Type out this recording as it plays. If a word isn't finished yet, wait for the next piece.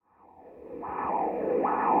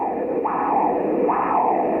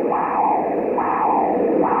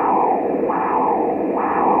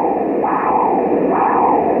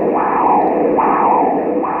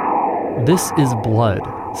This is blood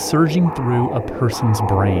surging through a person's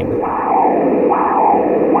brain.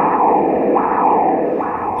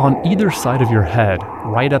 On either side of your head,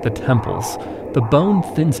 right at the temples, the bone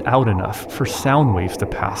thins out enough for sound waves to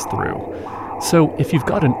pass through. So if you've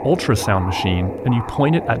got an ultrasound machine and you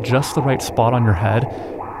point it at just the right spot on your head,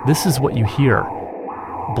 this is what you hear: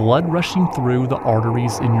 blood rushing through the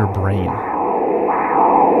arteries in your brain.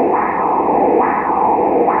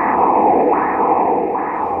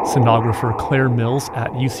 Sonographer Claire Mills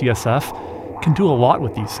at UCSF can do a lot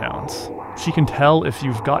with these sounds. She can tell if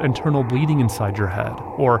you've got internal bleeding inside your head,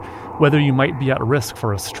 or whether you might be at risk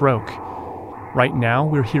for a stroke. Right now,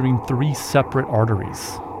 we're hearing 3 separate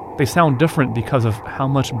arteries. They sound different because of how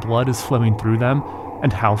much blood is flowing through them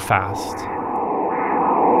and how fast.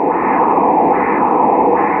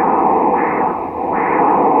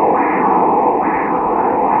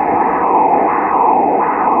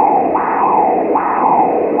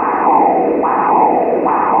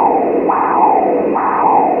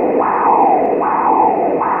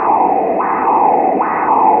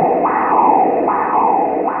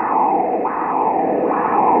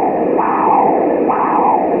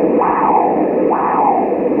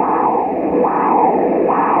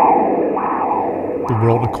 The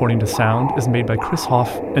World According to Sound is made by Chris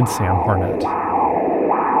Hoff and Sam Harnett.